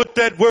you put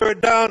that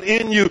word down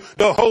in you,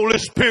 the Holy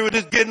Spirit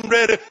is getting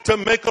ready to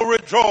make a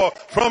withdrawal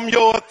from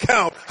your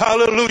account.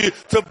 Hallelujah.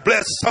 To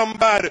bless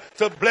somebody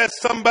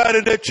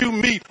that you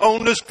meet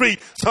on the street,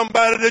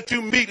 somebody that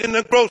you meet in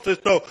the grocery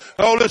store.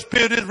 The Holy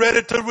Spirit is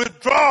ready to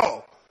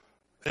withdraw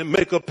and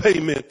make a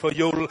payment for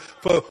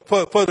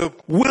the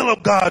will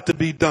of God to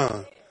be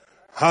done.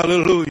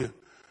 Hallelujah.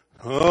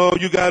 Oh,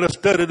 you got to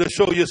study to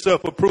show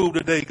yourself approved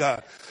today,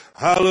 God.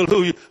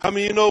 Hallelujah. I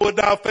mean, you know,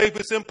 without faith,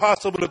 it's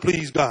impossible to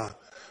please God.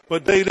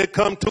 But they that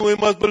come to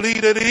him must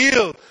believe that he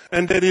is,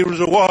 and that he is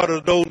a rewarder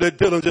of those that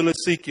diligently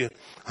seek him.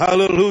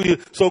 Hallelujah.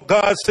 So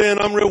God's saying,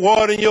 I'm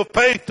rewarding your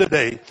faith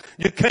today.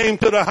 You came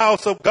to the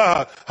house of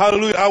God.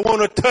 Hallelujah. I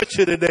want to touch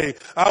you today.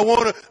 I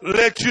want to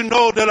let you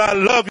know that I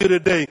love you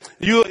today.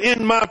 You're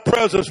in my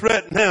presence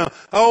right now.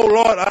 Oh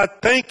Lord, I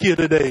thank you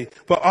today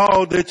for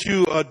all that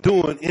you are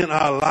doing in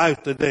our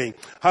life today.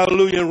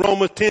 Hallelujah. In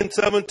Romans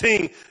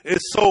 10:17,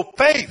 it's so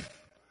faith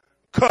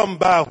come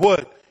by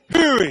what?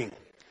 Hearing.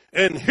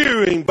 And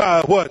hearing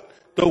by what?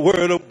 The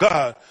word of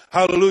God.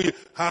 Hallelujah.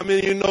 How many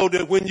of you know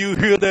that when you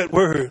hear that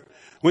word,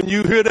 when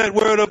you hear that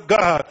word of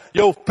God,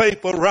 your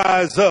faith will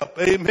rise up.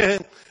 Amen.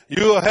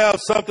 You'll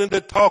have something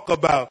to talk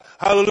about.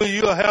 Hallelujah.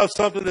 You'll have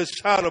something to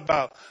shout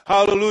about.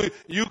 Hallelujah.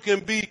 You can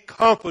be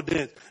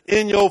confident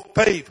in your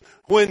faith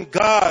when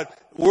God's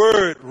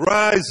word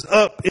rise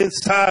up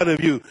inside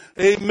of you.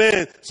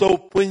 Amen.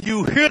 So when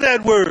you hear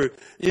that word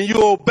and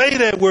you obey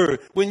that word,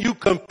 when you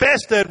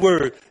confess that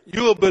word,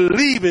 you are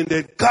believing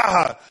that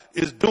God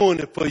is doing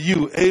it for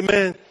you.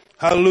 Amen.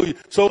 Hallelujah.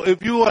 So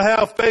if you will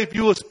have faith,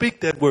 you will speak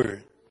that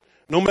word.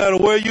 No matter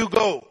where you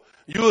go,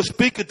 you will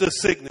speak it to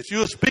sickness. You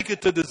will speak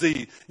it to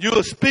disease. You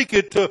will speak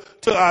it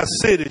to our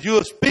cities. You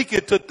will speak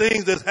it to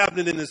things that's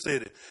happening in the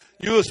city.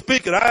 You will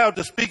speak it. I have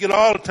to speak it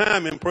all the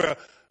time in prayer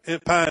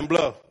in Pine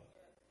Bluff.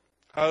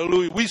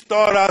 Hallelujah. We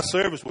start our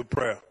service with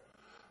prayer.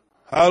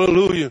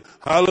 Hallelujah.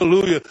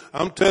 Hallelujah.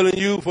 I'm telling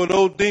you, for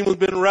those demons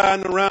been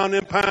riding around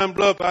in Pine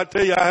Bluff, I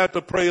tell you, I have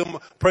to pray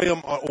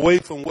them away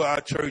from where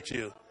our church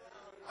is.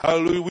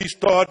 Hallelujah. We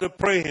started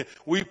praying.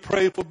 We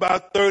pray for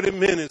about 30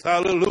 minutes.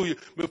 Hallelujah.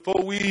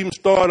 Before we even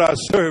start our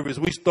service,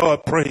 we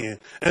start praying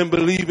and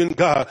believing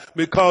God,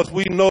 because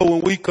we know when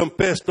we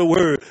confess the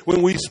word,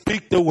 when we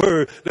speak the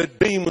word, that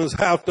demons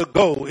have to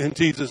go in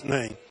Jesus'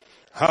 name.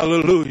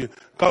 Hallelujah.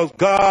 Because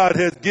God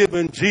has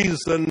given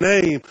Jesus a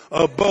name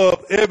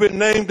above every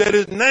name that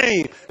is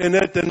named. And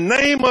at the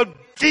name of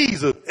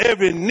Jesus,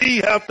 every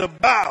knee have to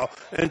bow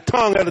and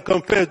tongue have to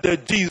confess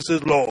that Jesus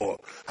is Lord.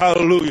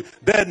 Hallelujah.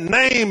 That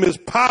name is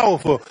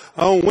powerful.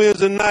 On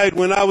Wednesday night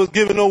when I was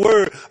giving a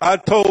word, I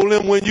told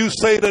them, when you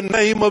say the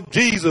name of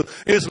Jesus,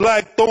 it's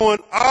like throwing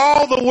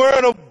all the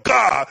word of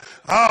God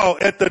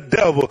out at the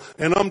devil.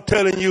 And I'm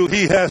telling you,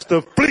 he has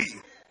to flee.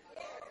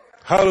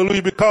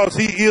 Hallelujah. Because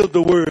he is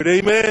the word.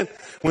 Amen.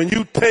 When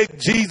you take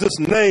Jesus'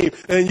 name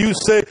and you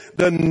say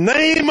the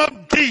name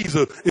of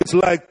Jesus, it's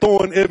like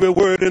throwing every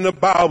word in the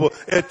Bible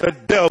at the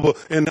devil.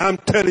 And I'm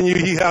telling you,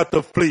 he has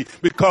to flee,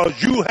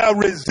 because you have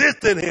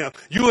resisted him.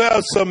 You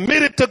have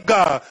submitted to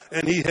God,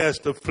 and he has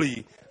to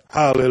flee.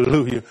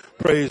 Hallelujah.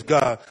 Praise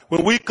God.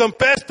 When we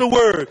confess the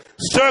word,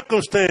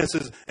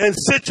 circumstances and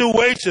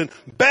situation,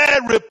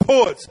 bad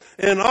reports,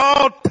 and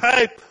all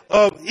type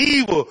of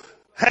evil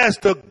has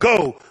to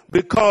go.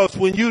 Because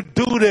when you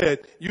do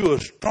that, you are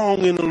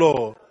strong in the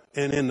Lord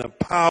and in the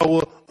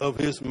power of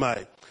his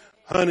might.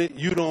 Honey,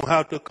 you don't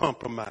have to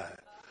compromise.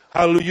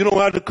 Hallelujah. You don't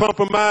have to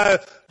compromise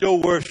your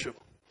worship.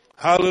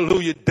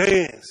 Hallelujah.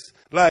 Dance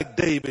like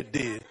David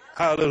did.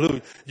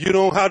 Hallelujah. You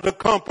don't have to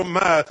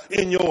compromise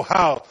in your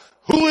house.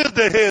 Who is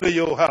the head of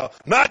your house?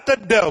 Not the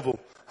devil.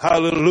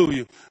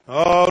 Hallelujah.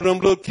 All them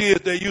little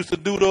kids, they used to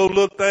do those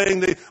little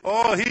things.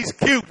 He's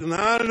cute. And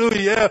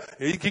hallelujah. Yeah,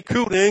 he's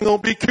cute. He ain't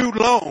going to be cute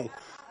long.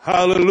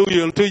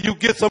 Hallelujah. Until you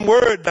get some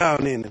word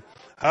down in it.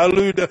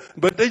 Hallelujah.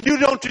 But you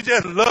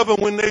just love them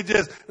when they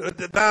just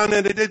down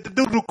there. They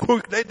do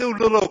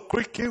little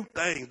quick cute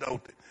things,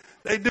 don't they?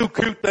 They do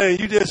cute things.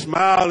 You just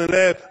smile and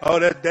laugh. Oh,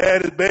 that's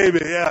daddy's baby.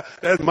 Yeah,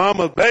 that's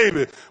mama's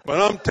baby.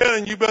 But I'm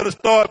telling you, you better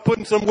start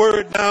putting some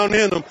word down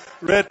in them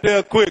right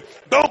there quick.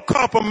 Don't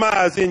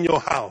compromise in your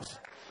house.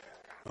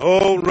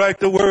 Oh, write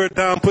the word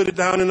down. Put it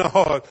down in the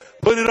heart.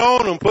 Put it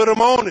on them. Put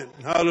them on it.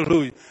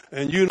 Hallelujah.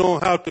 And you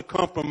don't have to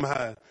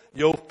compromise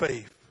your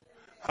faith.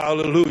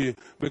 Hallelujah.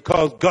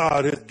 Because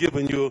God has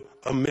given you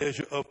a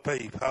measure of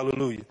faith.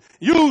 Hallelujah.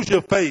 Use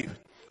your faith.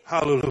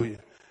 Hallelujah.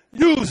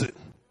 Use it.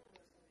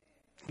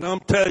 And I'm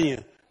telling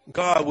you,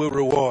 God will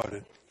reward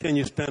it. Can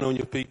you stand on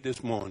your feet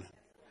this morning?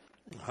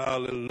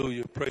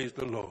 Hallelujah. Praise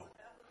the Lord.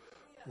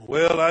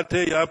 Well, I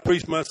tell you, I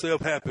preach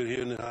myself happy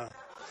here now.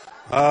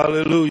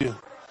 Hallelujah.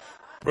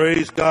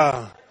 Praise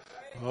God.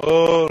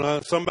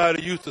 Oh,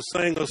 somebody used to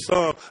sing a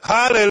song,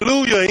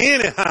 hallelujah,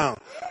 anyhow.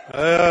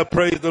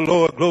 Praise the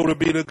Lord. Glory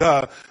be to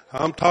God.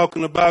 I'm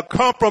talking about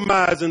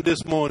compromising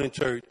this morning,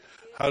 church.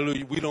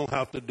 Hallelujah. We don't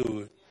have to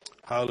do it.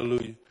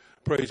 Hallelujah.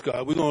 Praise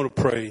God. We're going to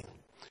pray.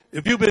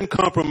 If you've been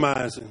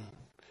compromising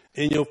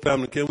in your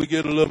family, can we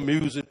get a little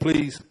music,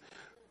 please?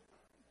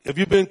 If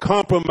you've been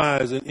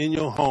compromising in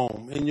your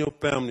home, in your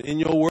family, in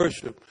your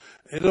worship,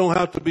 it don't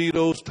have to be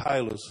those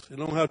titles. It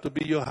don't have to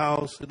be your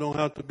house. It don't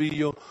have to be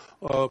your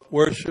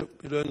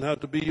worship. It doesn't have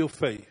to be your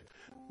faith.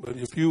 But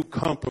if you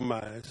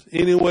compromise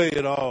any way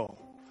at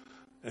all,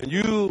 and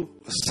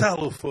you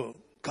settle for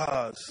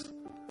God's,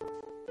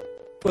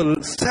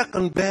 for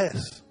second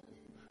best,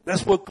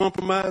 that's what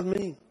compromise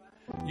means.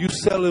 You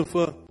selling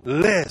for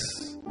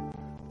less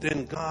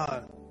than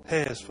God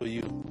has for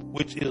you,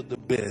 which is the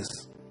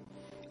best.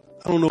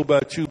 I don't know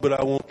about you, but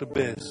I want the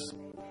best.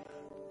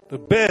 The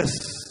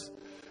best.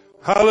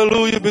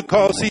 Hallelujah,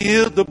 because he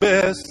is the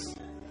best.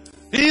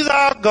 He's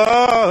our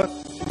God.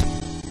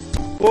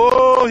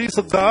 Oh, he's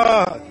a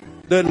God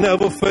that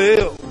never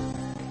fails.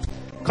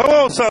 Come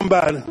on,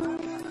 somebody.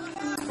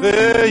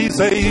 Yeah, he's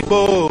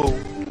able.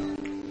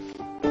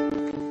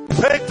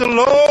 Take the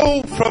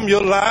load from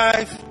your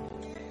life.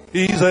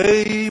 He's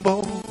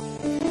able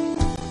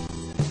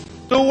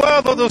to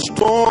weather the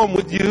storm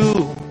with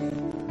you.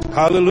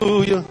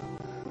 Hallelujah.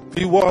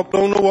 He walked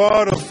on the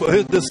water for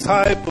his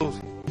disciples.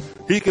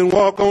 He can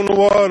walk on the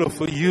water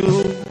for you.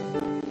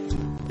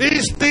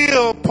 He's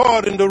still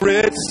parting the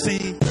Red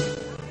Sea.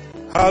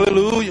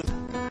 Hallelujah.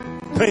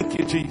 Thank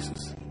you,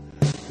 Jesus.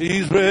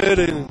 He's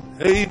ready and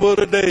able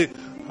today.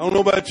 I don't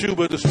know about you,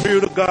 but the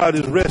Spirit of God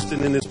is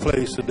resting in this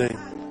place today.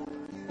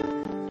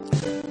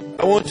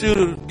 I want you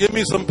to give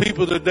me some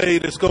people today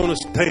that's going to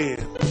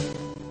stand.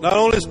 Not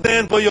only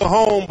stand for your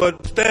home,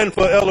 but stand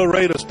for El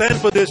Dorado. Stand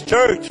for this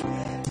church.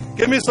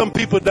 Give me some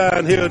people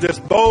down here that's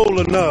bold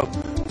enough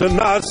to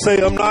not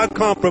say, I'm not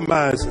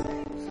compromising.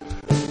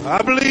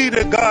 I believe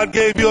that God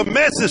gave you a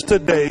message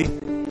today.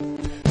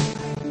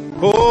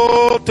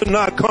 Oh, to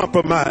not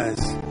compromise.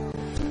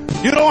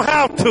 You don't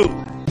have to,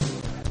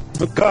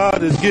 but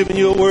God is giving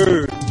you a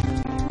word.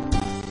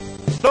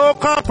 No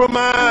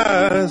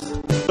compromise.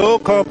 No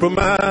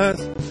compromise.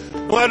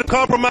 No have to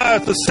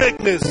compromise the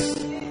sickness.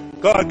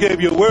 God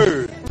gave you a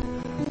word.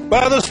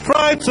 By the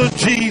stripes of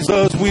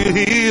Jesus we're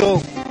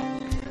healed.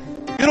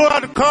 You don't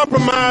have to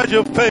compromise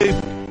your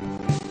faith.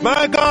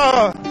 My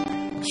God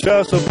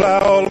shall supply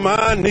all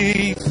my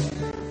needs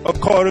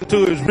according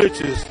to his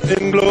riches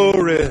in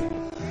glory.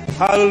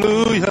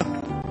 Hallelujah.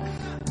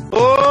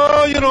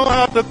 Oh, you don't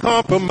have to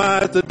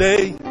compromise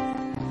today.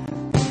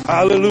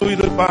 Hallelujah.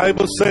 The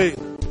Bible says,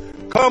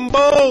 come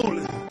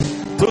boldly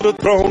to the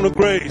throne of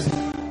grace.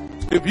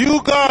 If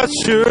you God's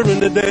children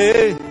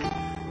today,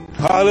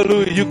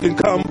 hallelujah, you can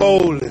come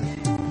boldly.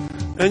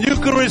 And you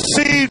can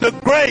receive the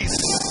grace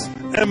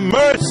and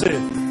mercy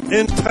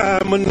in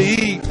time of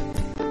need.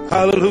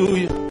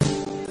 Hallelujah.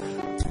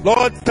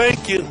 Lord,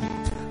 thank you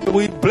that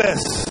we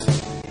bless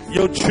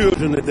your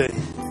children today.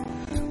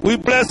 We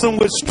bless them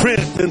with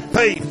strength and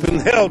faith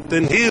and health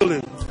and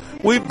healing.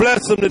 We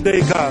bless them today,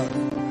 God.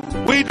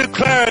 We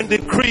declare and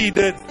decree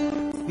that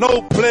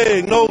no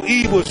plague, no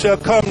evil shall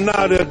come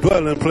nigh their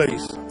dwelling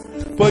place.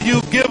 For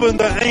you've given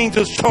the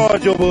angels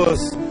charge over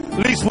us. At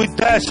least we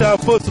dash our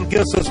foot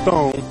against a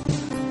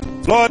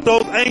stone. Lord,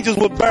 those angels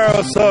will bear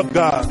us up,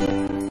 God.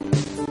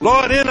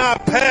 Lord, in our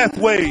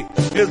pathway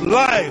is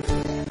life,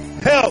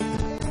 health,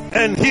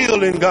 and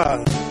healing,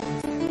 God.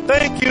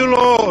 Thank you,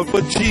 Lord,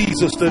 for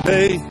Jesus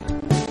today,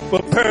 for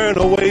preparing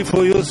a way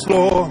for us,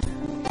 Lord.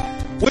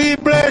 We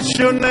bless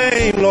your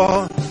name,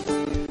 Lord.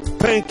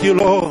 Thank you,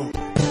 Lord.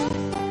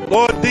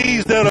 Lord,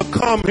 these that have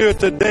come here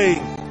today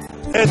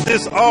at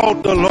this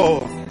altar,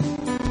 Lord,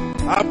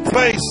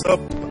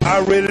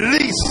 I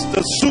release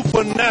the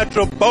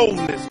supernatural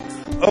boldness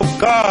of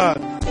God.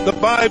 The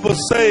Bible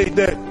says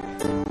that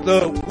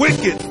the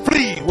wicked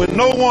flee when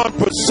no one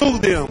pursue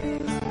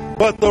them,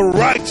 but the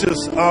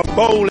righteous are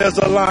bold as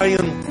a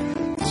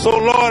lion. So,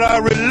 Lord, I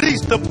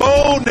release the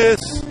boldness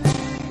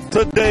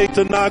today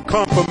to not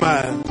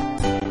compromise.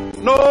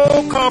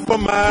 No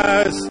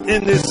compromise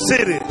in this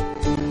city.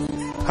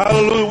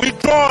 Hallelujah. We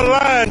draw a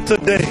line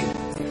today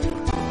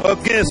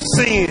against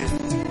sin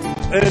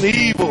and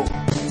evil.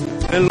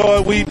 And,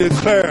 Lord, we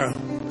declare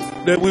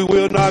that we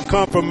will not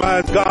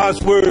compromise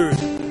God's word.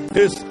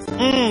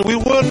 We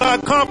will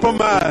not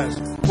compromise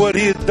what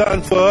he has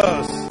done for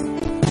us.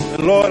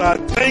 And Lord, I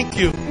thank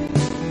you.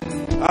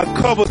 I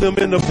cover them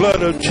in the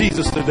blood of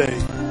Jesus today.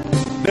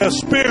 Their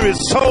spirit,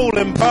 soul,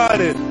 and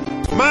body,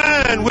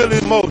 mind, will,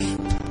 and emotion.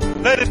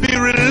 Let it be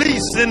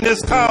released in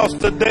this house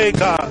today,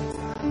 God.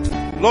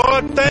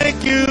 Lord,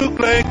 thank you.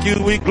 Thank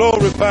you. We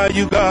glorify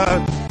you,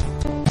 God.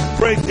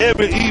 Break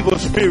every evil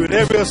spirit,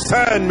 every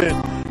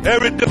assignment,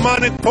 every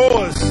demonic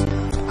force.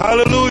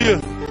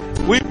 Hallelujah.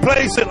 We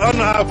place it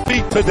under our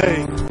feet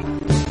today.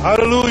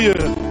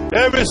 Hallelujah.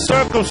 Every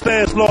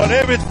circumstance, Lord,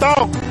 every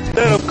thought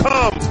that have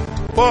come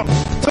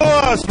to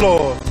us,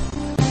 Lord,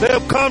 they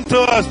have come to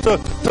us to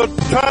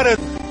try to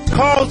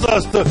cause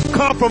us to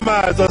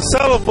compromise or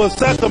settle for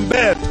second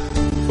best.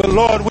 But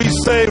Lord, we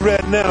say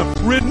right now,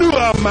 renew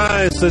our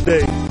minds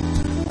today.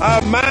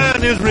 Our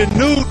mind is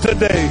renewed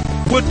today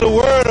with the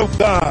word of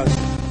God.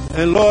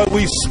 And Lord,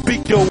 we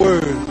speak your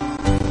word.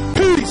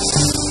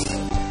 Peace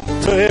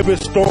to every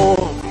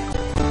storm.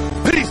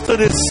 Peace to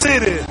this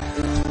city.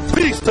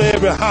 Peace to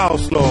every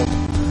house, Lord.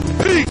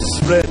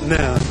 Peace right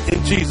now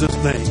in Jesus'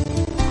 name.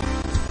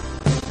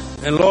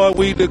 And Lord,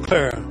 we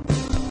declare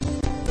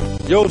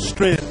your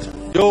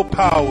strength, your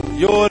power,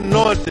 your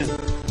anointing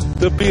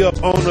to be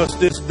upon us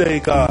this day,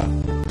 God,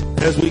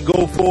 as we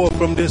go forth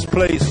from this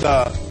place,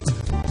 God,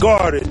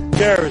 guarded,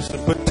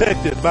 garrisoned,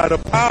 protected by the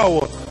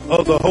power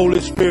of the Holy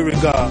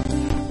Spirit, God.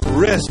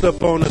 Rest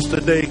upon us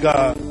today,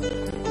 God.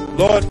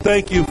 Lord,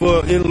 thank you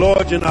for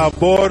enlarging our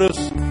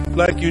borders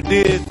like you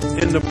did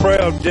in the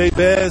prayer of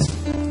Jabez.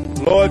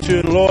 Lord, you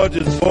enlarged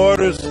his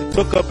borders,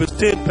 took up his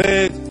tent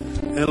peg,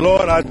 and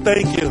Lord, I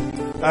thank you.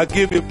 I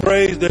give you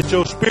praise that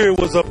your spirit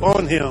was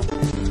upon him.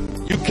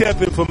 You kept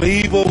him from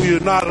evil. You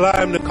did not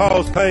allow him to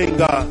cause pain,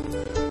 God.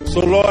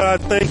 So, Lord, I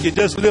thank you.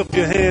 Just lift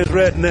your hands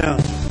right now.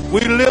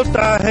 We lift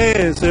our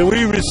hands and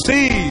we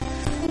receive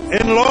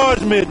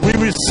enlargement. We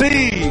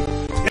receive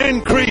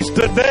increase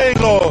today,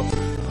 Lord.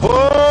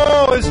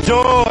 Oh, it's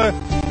joy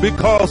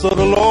because of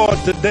the Lord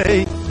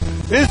today.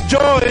 It's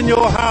joy in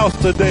your house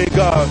today,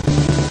 God.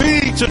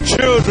 Feed your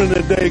children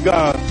today,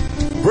 God.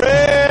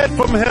 Bread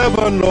from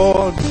heaven,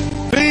 Lord.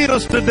 Feed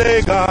us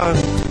today, God.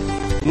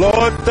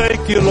 Lord,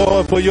 thank you,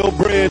 Lord, for your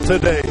bread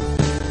today.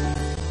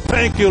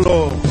 Thank you,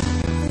 Lord,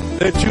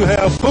 that you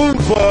have food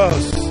for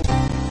us.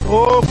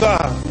 Oh,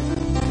 God.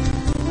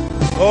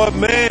 Lord,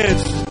 man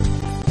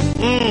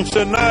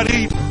should not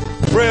eat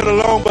bread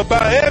alone, but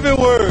by every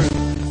word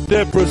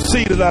that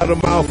proceeded out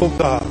of the mouth of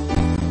God.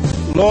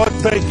 Lord,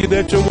 thank you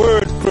that your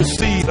word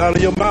proceed out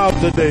of your mouth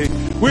today.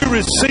 We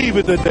receive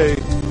it today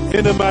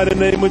in the mighty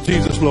name of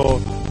Jesus,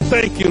 Lord.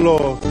 Thank you,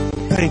 Lord.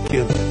 Thank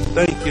you.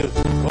 Thank you.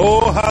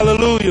 Oh,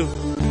 hallelujah.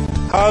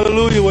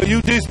 Hallelujah. Well,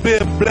 you just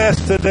been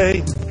blessed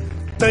today.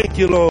 Thank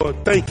you,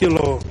 Lord. Thank you,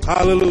 Lord.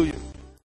 Hallelujah.